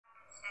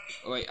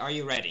Wait, are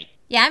you ready?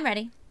 Yeah, I'm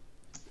ready.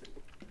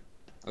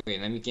 Okay,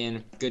 let me get in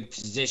a good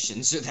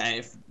position so that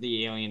if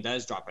the alien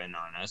does drop in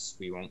on us,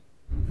 we'll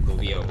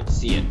be able to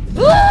see it.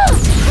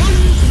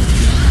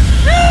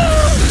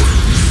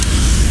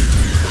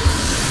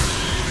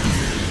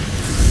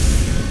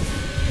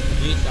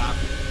 Please stop.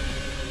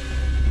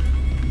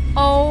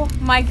 Oh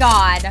my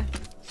god.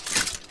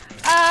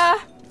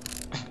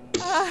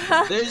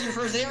 There's your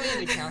first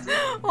alien encounter.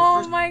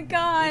 Oh my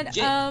god.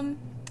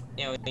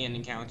 Alien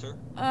encounter.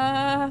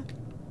 Okay.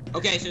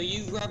 Okay, so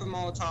you grab a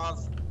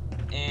Molotov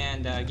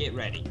and get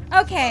ready.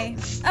 Okay.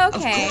 Of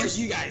course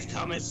you guys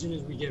come as soon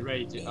as we get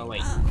ready to. Oh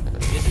wait,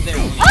 this is their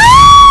only.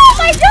 Oh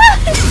my god!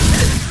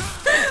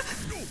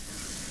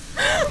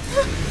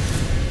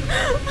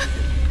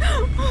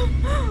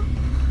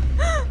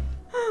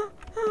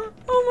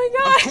 Oh my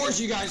god! Of course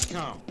you guys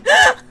come.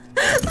 Oh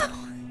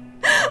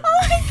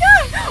my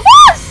god!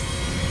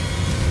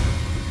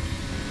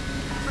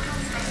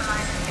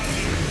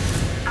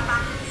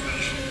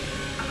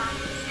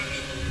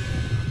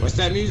 What's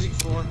that music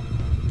for?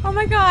 Oh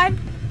my god!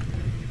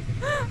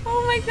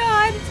 Oh my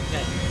god!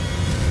 Okay.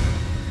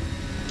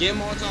 Get a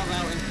Molotov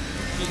out and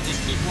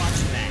just keep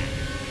watching that.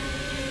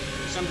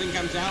 If something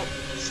comes out,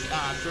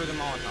 throw the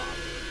Molotov.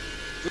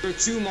 Throw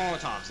 2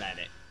 Molotovs at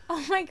it.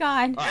 Oh my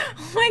god! Right.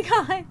 Oh my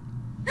god!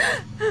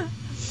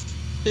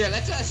 Here,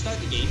 let's start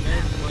the game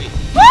there. Wait.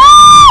 Woo!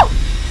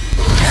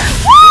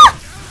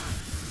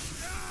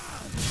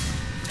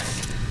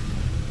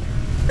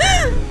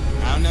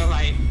 I don't know if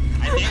I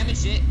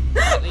damaged it.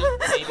 Maybe.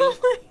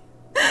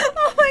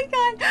 Oh my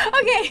god!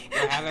 Okay. Do I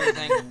have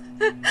everything?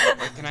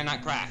 Or can I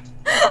not craft?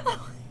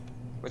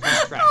 With my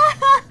craft.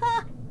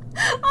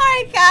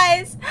 Alright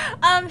guys.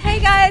 Hey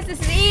guys, this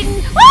is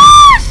Eden.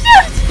 Oh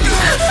shoot!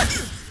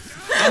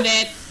 I'm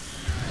dead.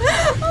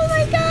 Oh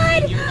my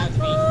god! You're about to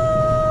be.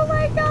 Oh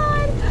my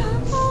god!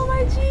 Oh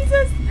my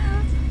Jesus!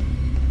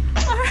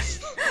 Alright.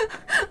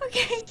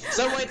 Okay.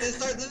 So wait, let's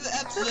start the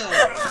episode.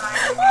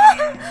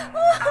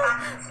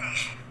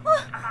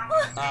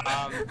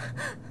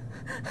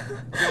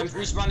 Okay, I'm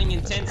respawning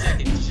in 10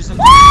 seconds. Just Oh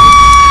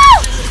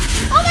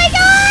my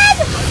god!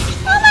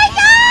 Oh my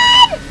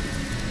god!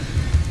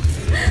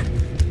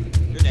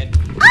 You're dead.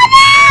 Oh no!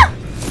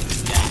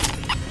 Yeah.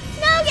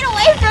 No, get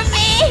away from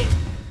me!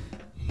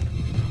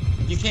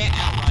 You can't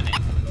outrun it.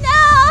 No!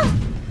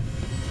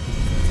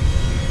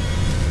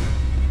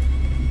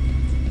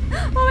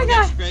 Oh my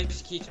god! Great,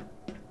 just keep.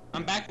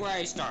 I'm back where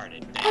I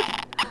started.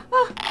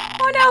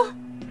 Oh no!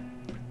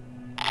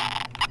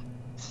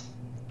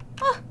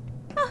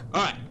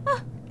 Alright.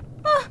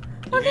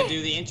 You Okay. gonna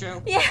do the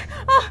intro? Yeah.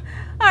 Oh,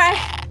 all right.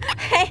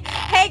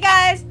 Hey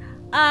guys.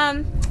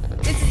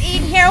 This is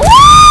Eden here. Woo!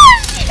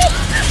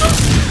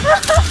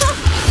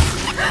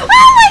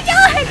 Oh my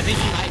god! I think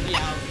you might be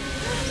out.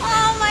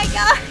 Oh my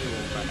god!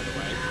 By the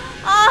way.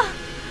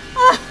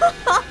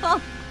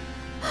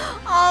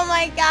 Oh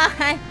my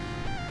god!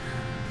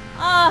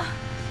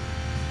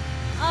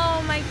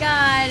 Oh my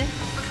god!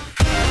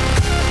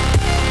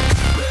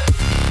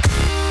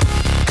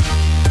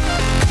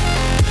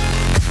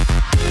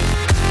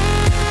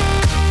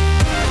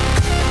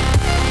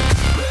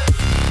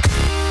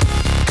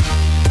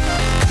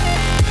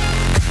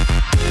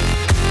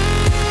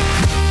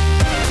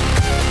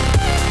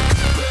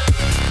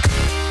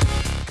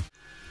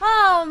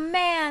 Oh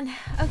man.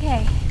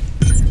 Okay.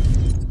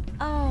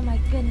 Oh my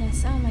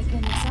goodness. Oh my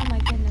goodness. Oh my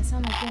goodness. Oh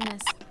my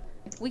goodness.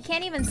 We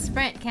can't even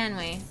sprint, can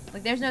we?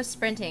 Like, there's no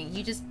sprinting.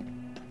 You just...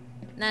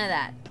 None of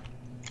that.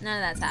 None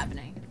of that's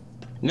happening.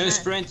 No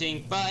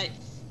sprinting, but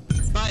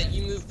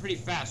you move pretty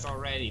fast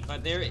already.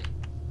 But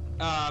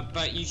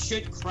but you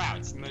should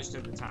crouch most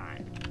of the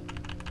time.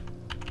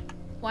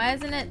 Why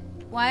isn't it...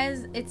 Why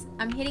is... It's...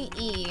 I'm hitting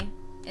E.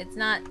 It's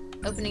not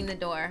opening the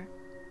door.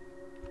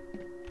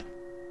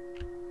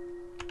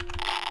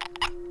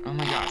 Oh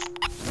my gosh.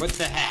 What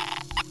the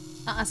heck?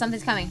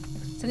 Something's coming.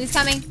 Something's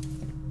coming.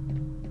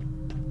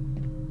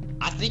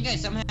 I think I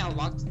somehow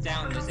locked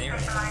down this area.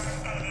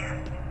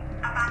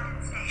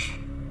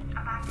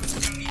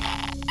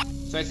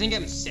 So I think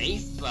I'm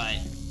safe, but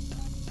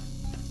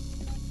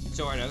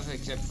sort of,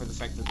 except for the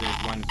fact that there's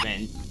one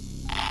vent.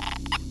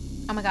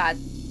 Oh my god.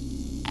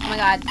 Oh my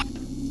god.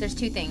 There's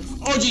 2 things.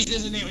 Oh jeez,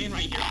 there's an alien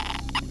right here.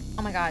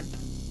 Oh my god.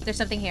 There's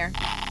something here.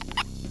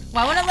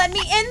 Why won't it let me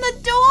in the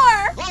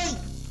door? Oh!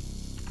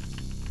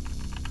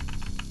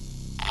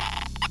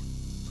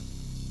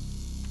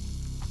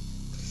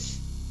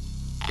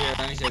 Here,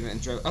 let me save the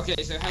intro.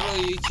 Okay, so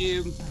hello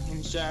YouTube.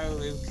 I'm Shadow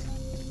Luke.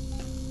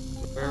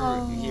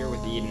 We're here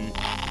with Eden.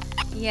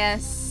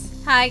 Yes.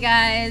 Hi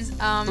guys.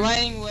 We're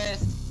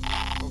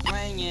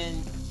playing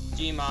in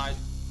GMod.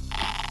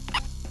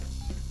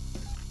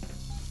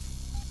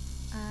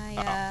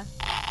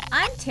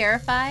 I'm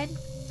terrified.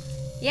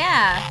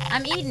 Yeah,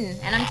 I'm Eden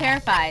and I'm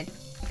terrified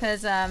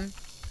because I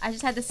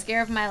just had the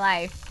scare of my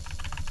life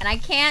and I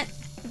can't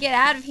get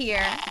out of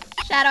here.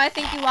 Shadow, I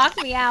think you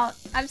locked me out.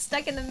 I'm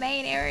stuck in the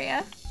main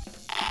area.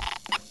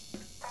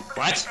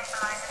 What?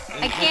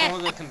 I can't. All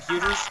the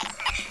computers?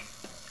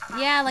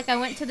 Yeah, like I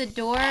went to the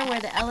door where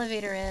the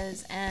elevator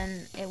is,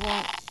 and it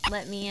won't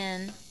let me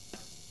in.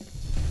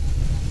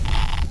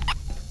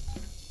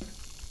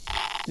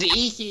 The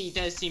E key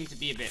does seem to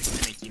be a bit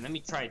finicky. Let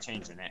me try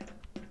changing it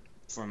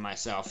for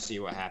myself, see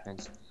what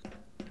happens.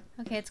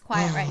 Okay, it's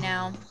quiet right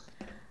now.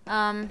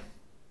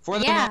 For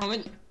the yeah.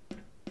 moment.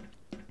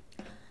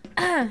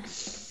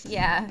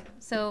 Yeah,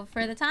 so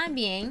for the time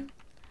being,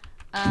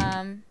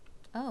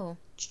 oh,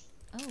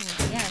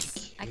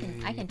 yes, I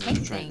can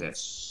take try things.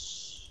 This.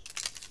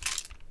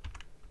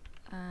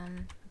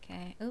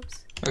 Okay,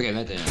 oops. Okay,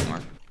 that didn't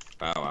work.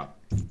 Oh well.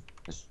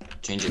 Let's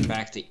change it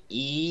back to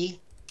E.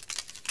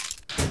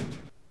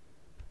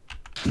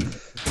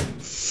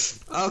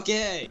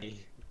 Okay.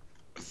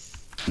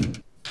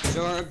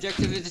 So our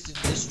objective is to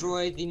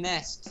destroy the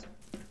nest.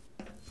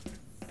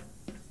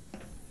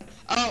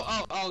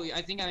 Oh!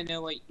 I think I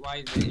know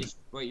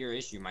what your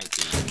issue might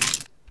be.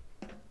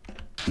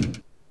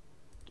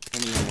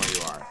 Depending on where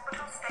you are.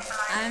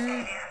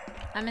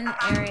 I'm in the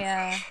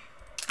area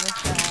with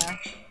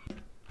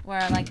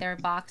where like there are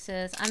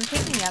boxes. I'm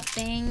picking up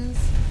things.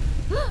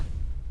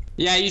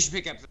 Yeah, you should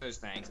pick up those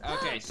things.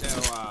 Okay, so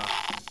what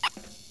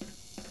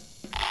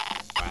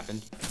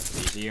happened?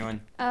 What are you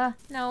doing?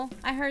 No,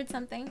 I heard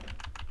something.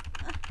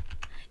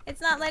 It's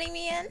not letting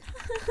me in.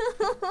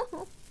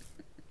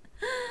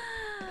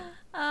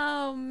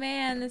 Oh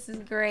man, this is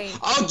great.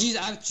 Oh jeez,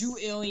 I have 2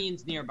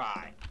 aliens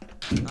nearby.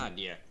 Ah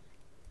dear.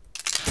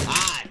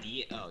 Ah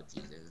dear. Oh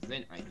jeez, there's a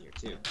vent right here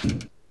too.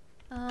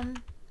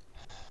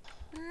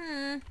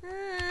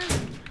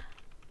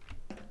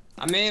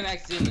 I may have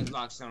accidentally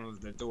locked some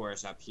of the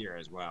doors up here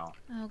as well.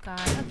 Oh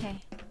god,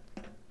 okay.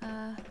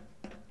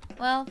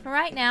 Well, for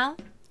right now,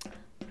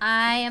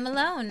 I am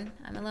alone.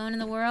 I'm alone in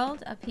the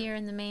world, up here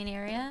in the main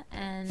area,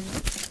 and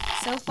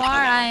so far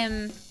I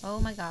am... Oh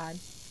my god.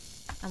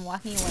 I'm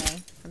walking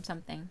away from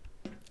something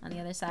on the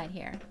other side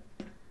here.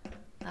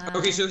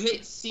 Okay, so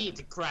hit C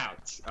to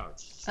crouch. Oh,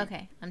 shit.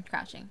 Okay, I'm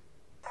crouching.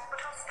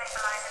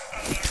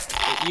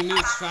 You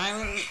move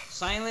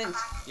silent,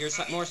 you're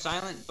more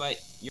silent, but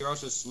you're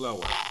also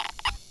slower.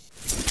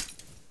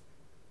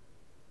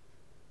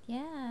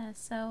 Yeah,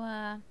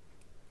 so,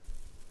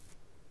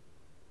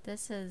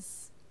 this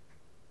is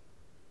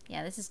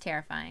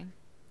terrifying.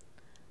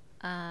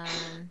 I'm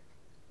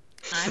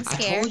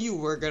scared. I told you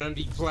we're gonna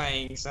be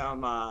playing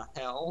some,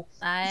 hell.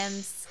 I am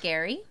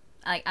scary.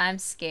 I'm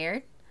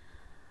scared.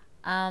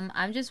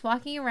 I'm just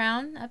walking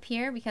around up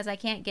here because I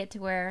can't get to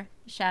where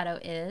Shadow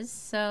is,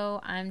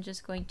 so I'm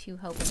just going to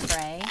hope and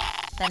pray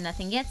that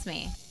nothing gets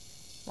me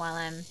while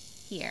I'm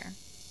here.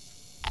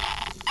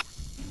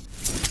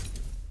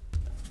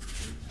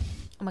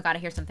 Oh my god, I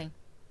hear something.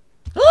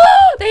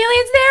 Oh, the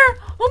alien's there!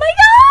 Oh my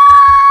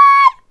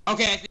god!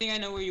 Okay, I think I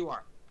know where you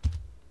are.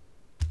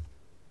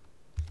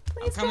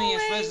 Please I'm coming go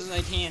as away. fast as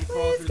I can,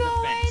 crawl Please through go the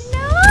away. fence.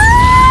 No!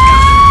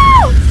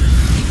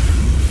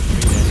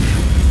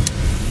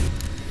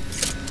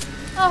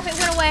 Oh, it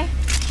went away.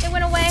 It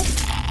went away.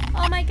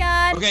 Oh my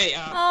god. Okay,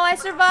 oh, I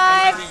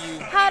survived.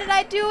 How did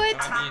I do it?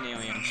 That might be an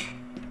alien.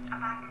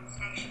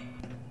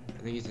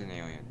 I think it's an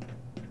alien.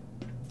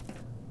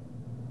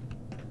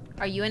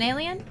 Are you an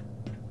alien?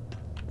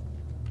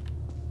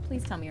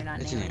 Please tell me you're not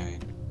an It's alien. an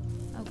alien.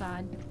 Oh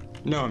god.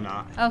 No, I'm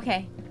not.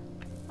 Okay.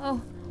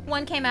 Oh,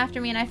 one came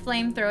after me and I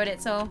flamethrowed it,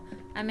 so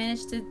I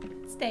managed to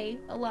stay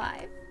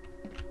alive.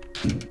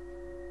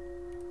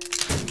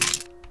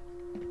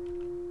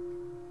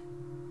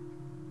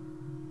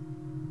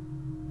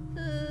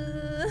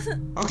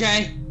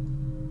 Okay.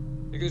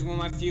 There goes one of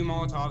my few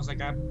Molotovs. I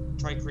gotta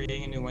try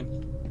creating a new one.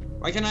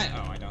 Why can I?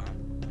 Oh, I don't have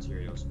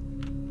materials.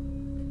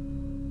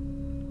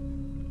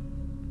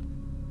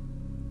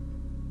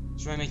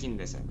 Try making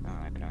this. Oh,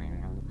 I don't even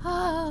have it.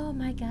 Oh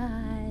my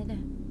god.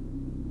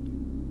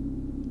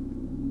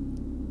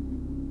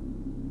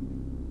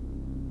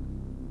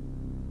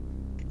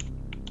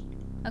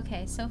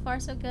 Okay, so far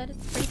so good.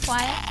 It's pretty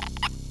quiet.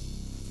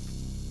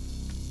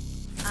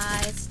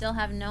 I still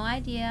have no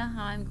idea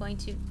how I'm going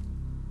to...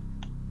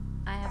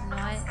 I have no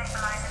idea.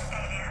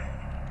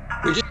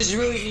 We just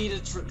really need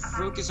to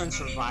focus on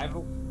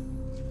survival.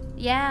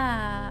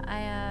 Yeah,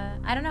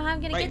 I don't know how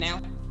I'm gonna right get...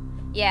 now?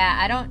 Yeah,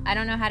 I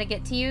don't know how to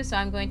get to you, so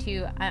I'm going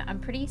to... I'm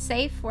pretty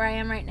safe where I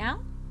am right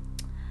now.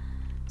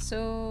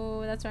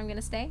 So that's where I'm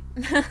gonna stay.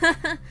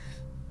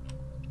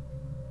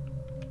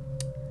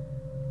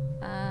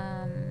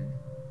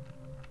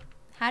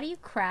 How do you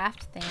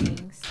craft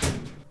things?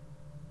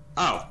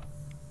 Oh.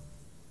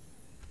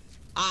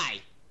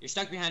 You're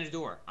stuck behind a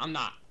door. I'm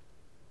not.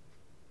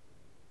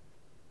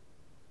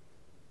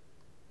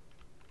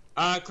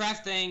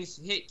 Craft things,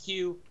 hit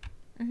Q.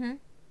 And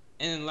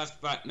then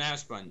left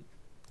mouse button.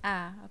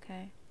 Ah,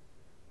 okay.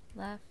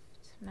 Left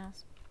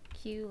mouse...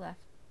 Q, left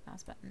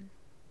mouse button.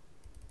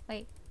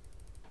 Wait.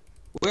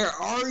 Where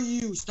are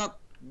you?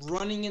 Stop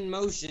running in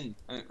motion.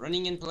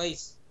 Running in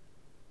place.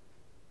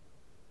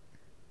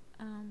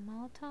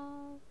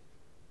 Molotov?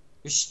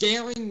 You're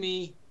scaring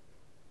me.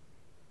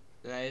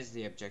 That is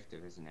the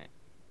objective, isn't it?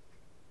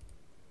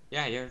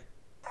 Yeah, you're...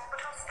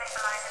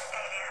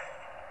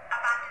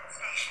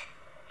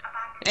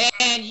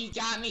 And he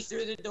got me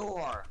through the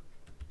door.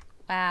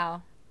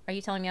 Wow. Are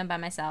you telling me I'm by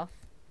myself?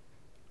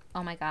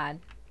 Oh my god.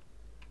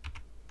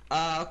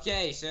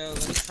 Okay, so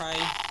let me try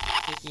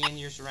taking in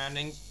your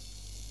surroundings.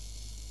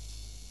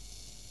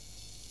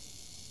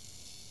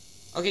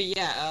 Okay,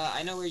 yeah,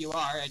 I know where you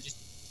are. I just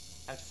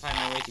have to find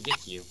my way to get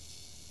to you.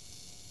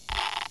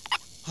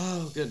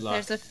 Oh, good luck.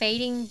 There's a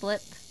fading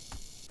blip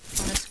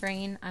on the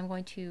screen. I'm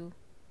going to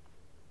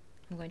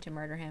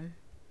murder him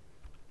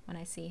when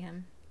I see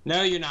him.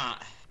 No, you're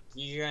not.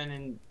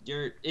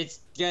 It's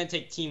gonna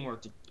take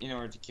teamwork in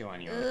order to kill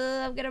anyone.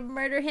 I'm gonna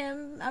murder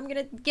him. I'm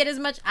gonna get as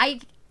much. I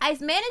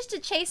managed to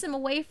chase him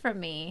away from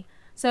me.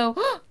 So.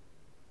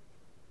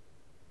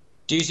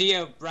 Do you see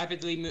a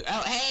rapidly move?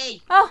 Oh,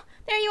 hey! Oh,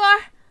 there you are.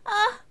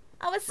 Oh,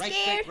 I was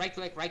scared. Right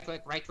click. Right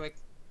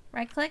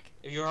click?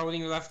 If you're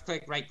holding your left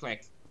click, right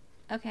click.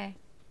 Okay.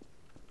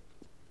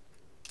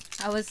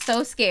 I was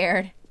so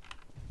scared.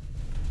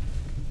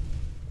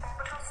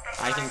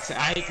 I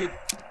could.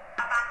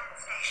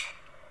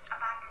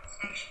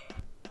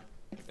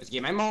 Let's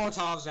get my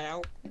molotovs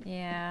out.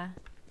 Yeah.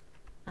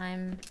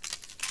 I'm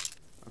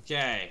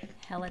Okay.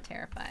 hella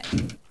terrified. Oh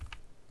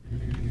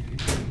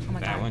my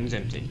god. That one's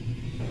empty.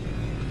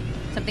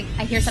 Something.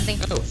 I hear something.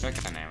 Oh,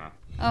 shotgun ammo.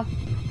 Oh.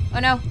 Oh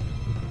no.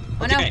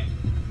 Oh no. Okay.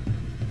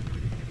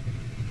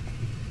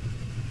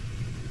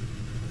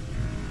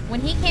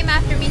 When he came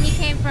after me, he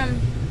came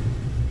from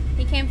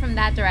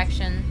that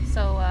direction.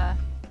 So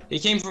He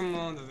came from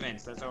one of the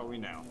vents, that's all we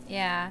know.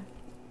 yeah.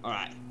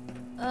 Alright.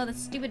 Oh, the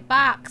stupid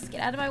box. Get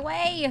out of my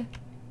way.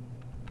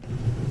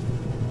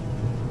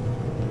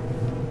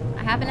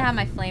 I happen to have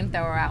my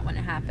flamethrower out when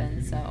it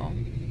happened, so.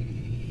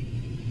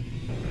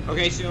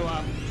 Okay, so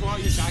pull out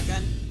your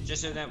shotgun,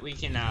 just so that we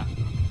can no,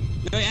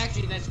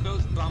 actually let's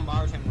both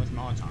bombard him with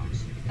molotovs.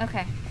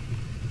 Okay.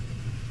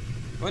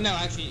 Well, no,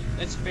 actually,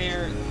 let's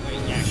spare. Wait,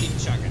 yeah, keep the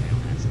shotgun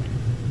out, actually.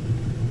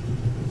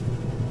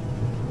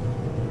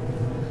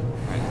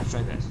 Alright, let's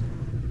try this.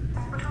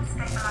 Orbital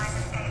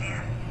stabilizer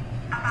failure.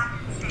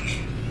 Abandoned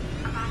station.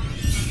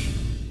 Abandoned station.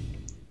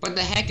 What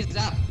the heck is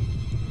up?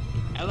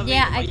 Elevator,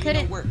 Yeah, why I you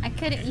couldn't. don't work?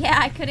 Yeah,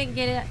 I couldn't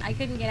get it. I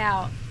couldn't get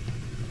out.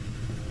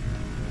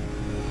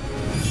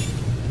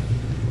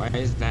 Why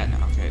is that?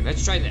 Okay,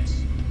 let's try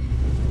this.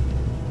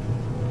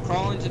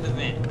 Crawl into the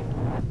vent.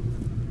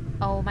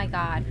 Oh my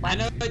god. What? I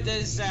know it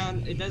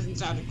doesn't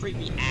sound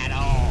creepy at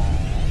all.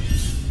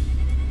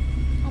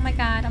 Oh my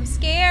god, I'm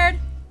scared.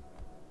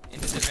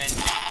 Into the vent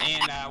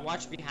and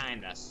watch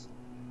behind us.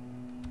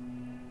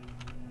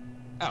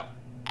 Oh,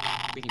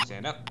 we can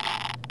stand up.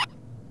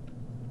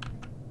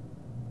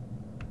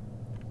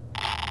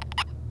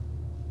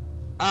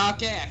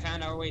 Okay, I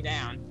found our way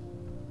down.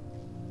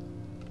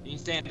 You can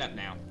stand up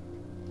now.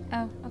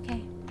 Oh,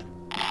 okay.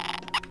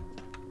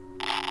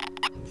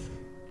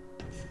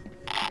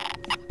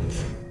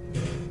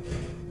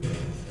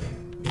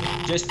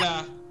 Just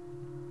little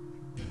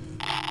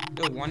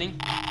warning.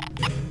 How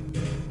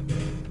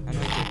do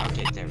I get?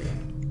 Okay, there we go.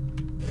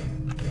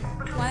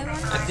 Why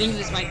won't I think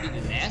this might be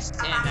the nest,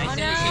 and I Oh think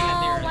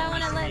that no! Why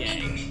won't it let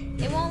eggs. me?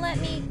 It won't let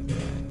me.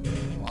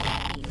 It won't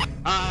let me.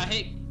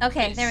 Hey.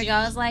 Okay, there we go.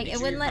 I was like, make it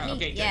sure wouldn't you're let me.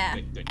 Okay, Yeah.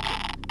 good.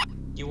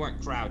 You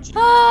weren't crouching.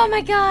 Oh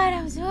my god!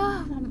 I was. Oh,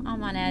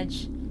 I'm on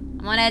edge.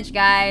 I'm on edge,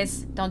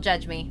 guys. Don't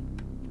judge me.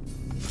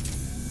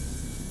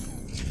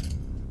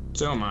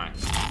 So am I.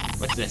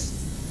 What's this?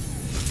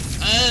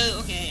 Oh,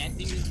 okay. I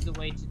think this is the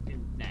way to do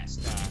the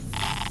nest.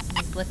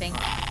 Something's blipping.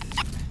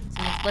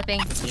 Something's blipping.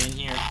 Get in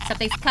here.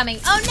 Something's coming.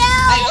 Oh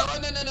Hey,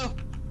 no! oh, no.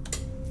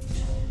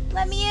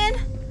 Let me in.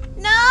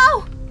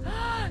 No!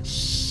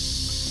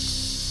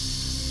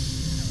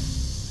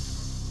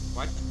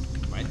 What?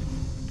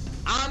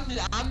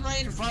 I'm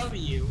right in front of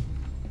you.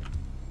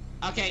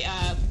 Okay,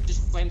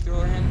 just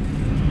flamethrower him.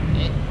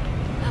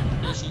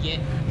 Did she get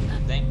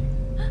thing?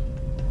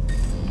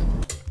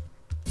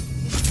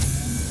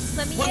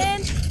 Let me What?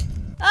 in.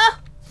 Oh!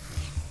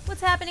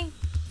 What's happening?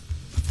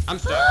 I'm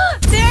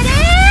stuck. There it is!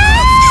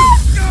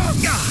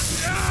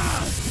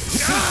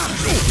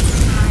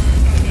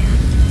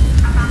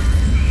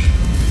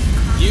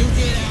 You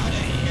get out of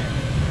here.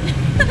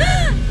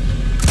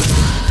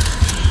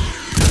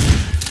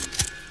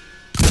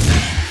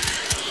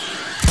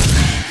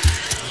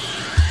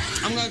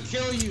 I'm gonna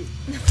kill you.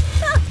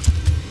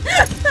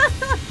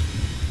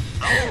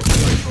 I will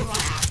kill you if I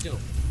have to.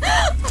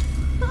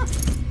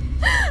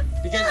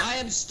 Because I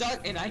am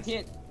stuck and I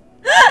can't.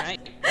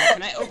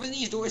 Can I open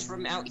these doors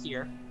from out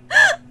here?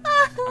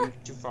 I'm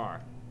too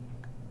far.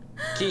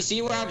 Can you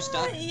see where I'm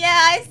stuck? Yeah,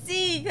 I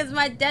see, because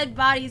my dead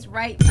body's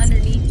right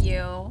underneath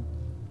you.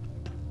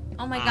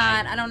 Oh my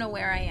god, I don't know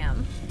where I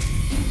am.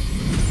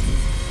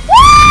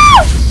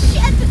 Woo!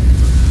 Shit!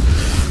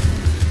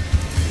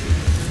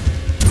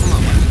 Come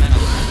on, what's the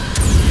metal?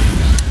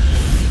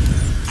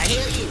 I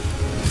hear you.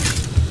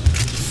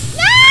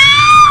 No!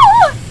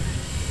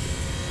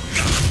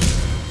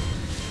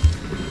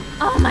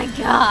 Oh my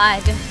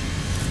god.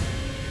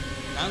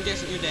 I'm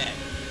guessing you're dead.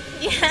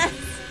 Yes.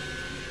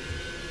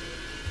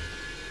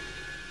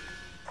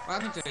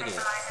 What happened to the dude?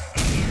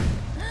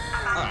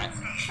 Alright.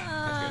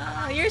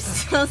 You're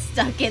still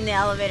stuck in the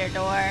elevator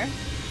door.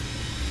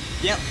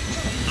 Yep.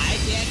 I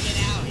can't get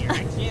out here.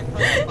 I can't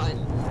push the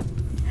button.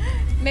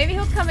 Maybe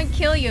he'll come and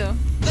kill you.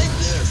 Like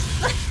this.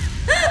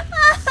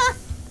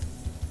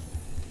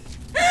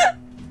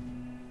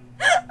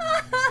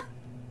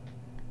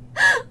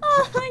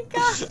 Oh my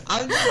god.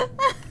 I'm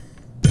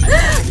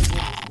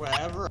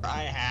whatever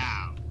I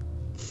have.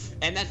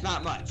 And that's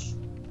not much.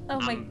 Oh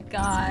my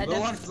god.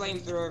 Low on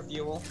flamethrower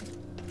fuel.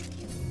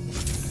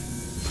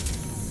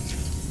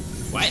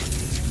 What?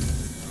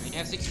 We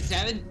have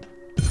 67?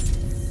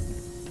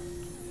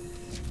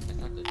 That's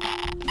not good.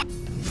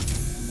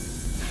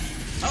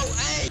 Oh,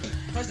 hey!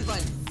 Press the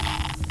button.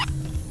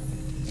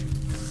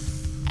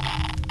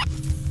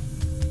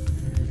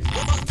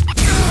 Oh my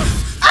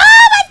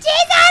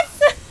Jesus!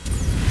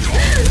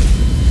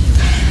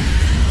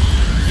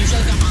 You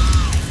said the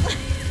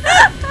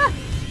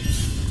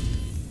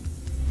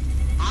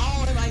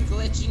How am I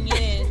glitching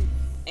in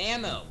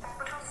ammo?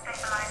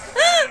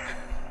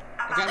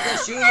 Okay, I'm gonna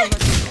shoot him.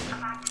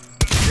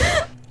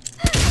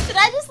 Should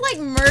I just like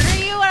murder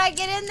you when I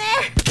get in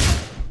there?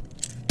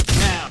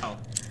 No.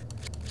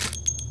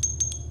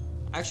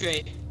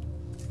 Actually,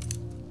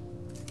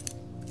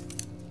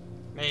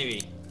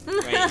 maybe.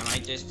 Wait, I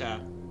might just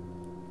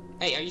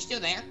Hey, are you still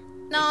there?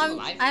 No, Are you still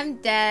alive? I'm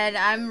dead.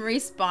 I'm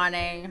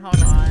respawning.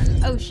 Hold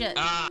on. Oh shit.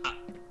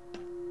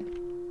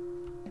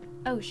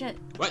 Oh shit.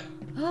 What?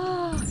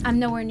 I'm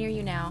nowhere near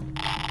you now.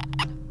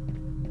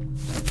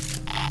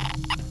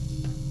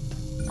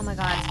 Oh my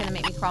god, it's gonna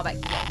make me crawl back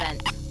to the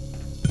vent.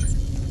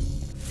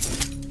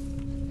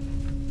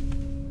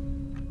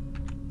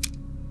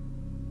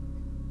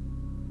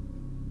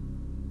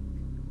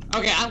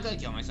 Okay, I'm gonna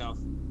kill myself.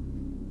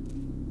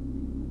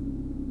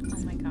 Oh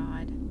my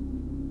god.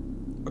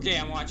 Okay,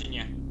 I'm watching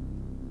you.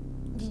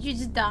 Did you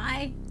just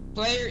die?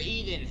 Player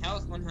Eden,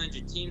 health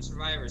 100, team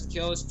survivors,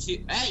 kills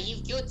 2. Hey,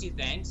 you've killed 2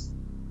 things.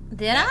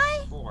 Did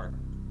I? 4.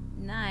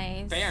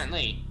 Nice.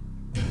 Apparently.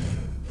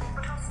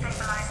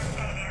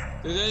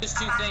 So those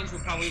 2 things were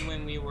probably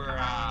when we were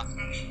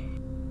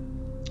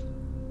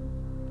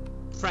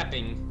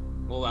prepping.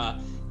 Well,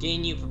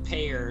 getting you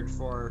prepared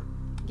for.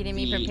 Getting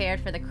me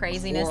prepared for the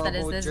craziness that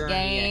is this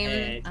game.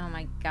 Ahead. Oh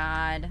my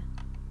god.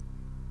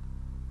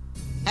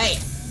 Hey,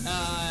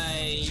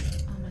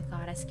 Oh my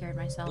god, I scared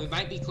myself. we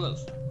might be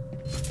close.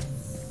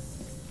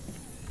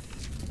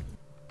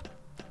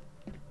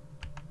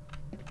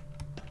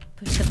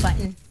 Push the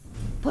button.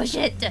 Push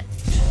it!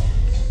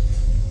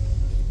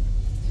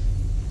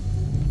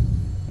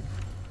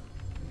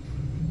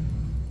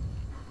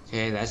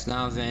 Okay, that's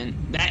not a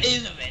vent. That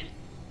is a vent!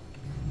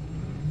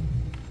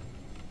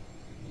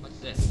 What's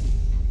this?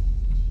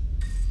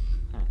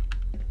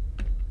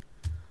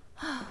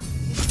 Huh.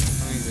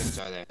 How many vents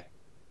are there?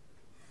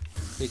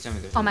 Please tell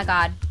me there's Oh my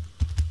god.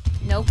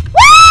 Nope.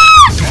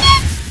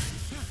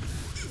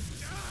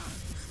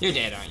 You're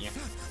dead, aren't you?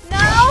 No!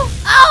 Oh,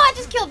 I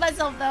just killed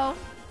myself though.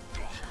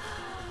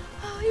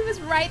 Oh, he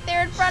was right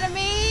there in front of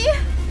me.